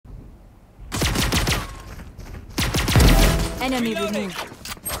Enemy removed.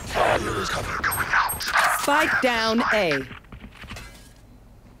 Spike down A.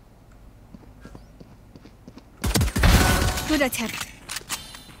 Good attempt.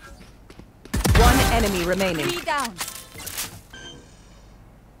 One enemy remaining. 3 down.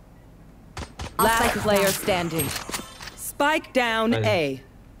 Last player standing. Spike down A.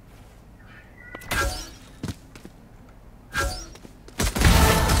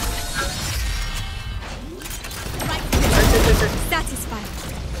 Satisfied.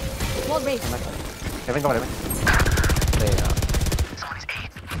 Wall raised. Heaven, go heaven.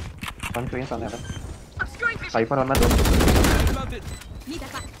 One queen on heaven. Cypher on my room. Need a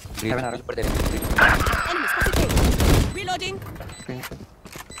back. Heaven arrow. Enemy spotted A. Reloading. Queen.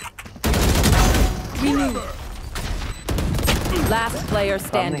 Renew. Last player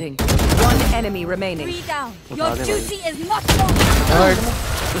standing. One enemy remaining. 3 down. Your duty is not over.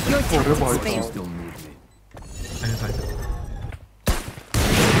 Your tactics failed.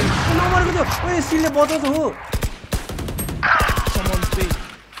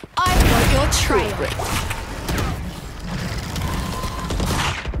 I want your trail.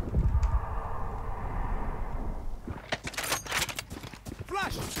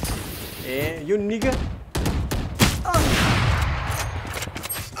 You nigga.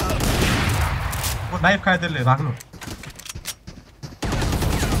 Knife खाए तेरे भाग लो.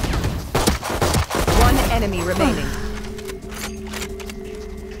 One enemy remaining.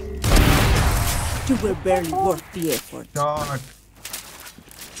 You were barely worth the effort. Shot.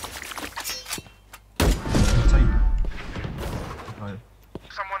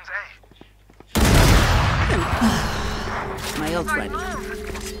 Someone's A. My ult's ready.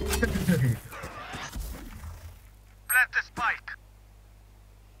 Plant the spike.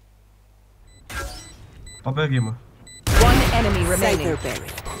 अबे game. One enemy remaining.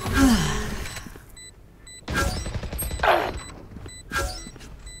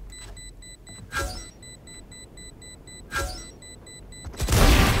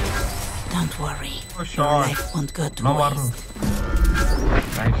 Don't worry. Oh, shot. Life won't go to No waste. मारो.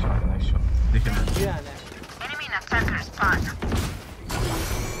 Nice shot, nice shot. देखिए. Enemy in attacker spawn.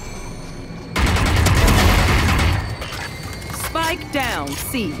 Spike down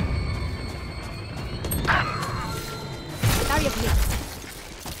C. Barrier placed.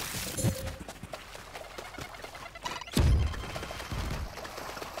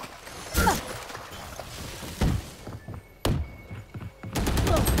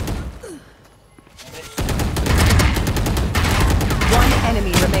 One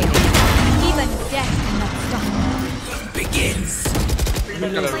enemy remaining. Even death cannot stop.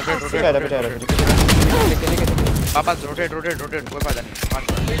 वापस rotate कोई फायदा नहीं.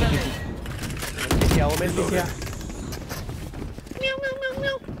 क्या वो मिल गया.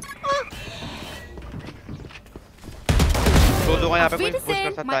 दो यहाँ पे कोई पुश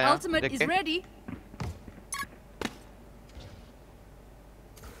कर सकता My है यहाँ. ultimate is ready.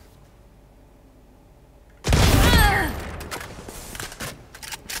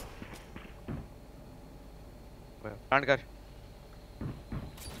 प्लांट कर.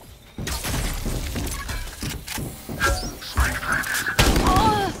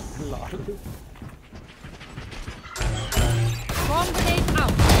 Bomb grenade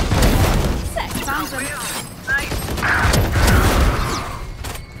out. Set. Found them.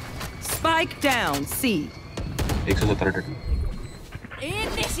 Spike down C. 170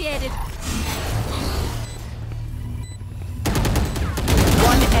 Initiated.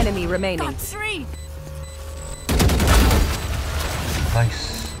 One enemy remaining. Got 3. Nice.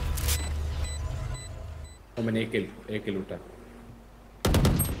 मैंने एक किल उठा.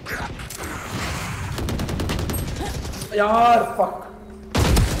 यार fuck.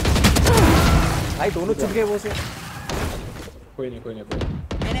 भाई दोनों चुप गए वो से. कोई नहीं.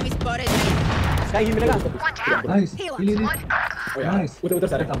 Enemy spotted. क्या ही मिलेगा? Nice. Nice. उधर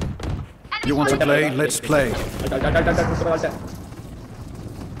सारे काम. You want to play? Let's play.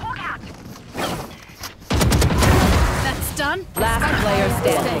 That's done. Last player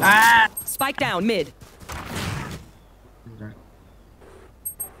standing. Spike down mid.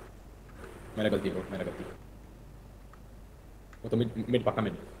 मेरा गलती. वो तो मिड पक्का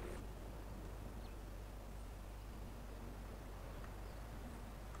mid.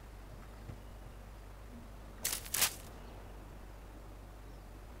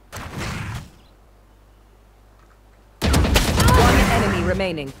 One enemy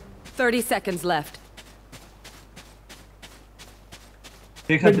remaining. 30 seconds left.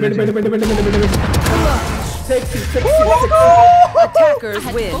 Attackers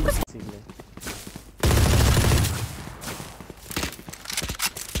win.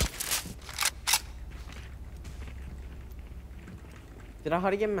 तेरा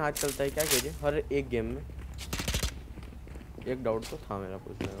हर गेम में हाथ चलता है क्या कीजिए हर एक गेम में एक डाउट तो था मेरा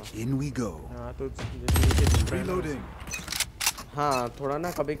पूछने का In we go. हाँ तो जैसे Reloading. हाँ थोड़ा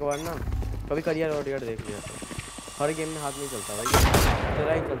ना कभी कभार ना कभी करियर और देख लिया तो हर गेम में हाथ नहीं चलता भाई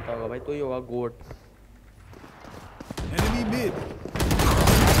तेरा ही चलता होगा भाई तो ही होगा गोट Enemy mid.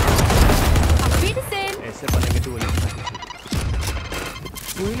 Be the same. ऐसे बनेंगे तो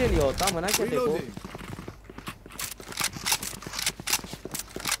तू ही ले लिया होता मना क्या देखो Reloading.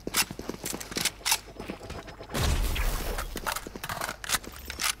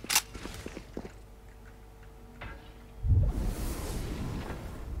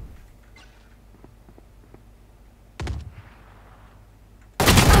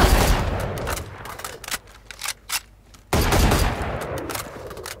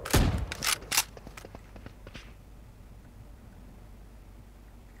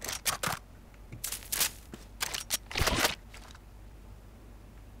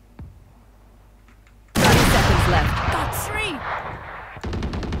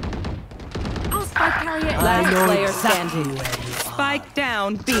 Last player standing. Spike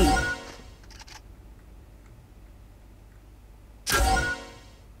down B.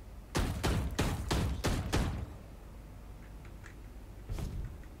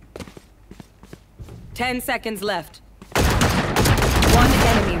 Ten seconds left. One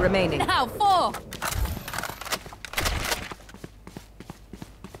enemy remaining. Now 4.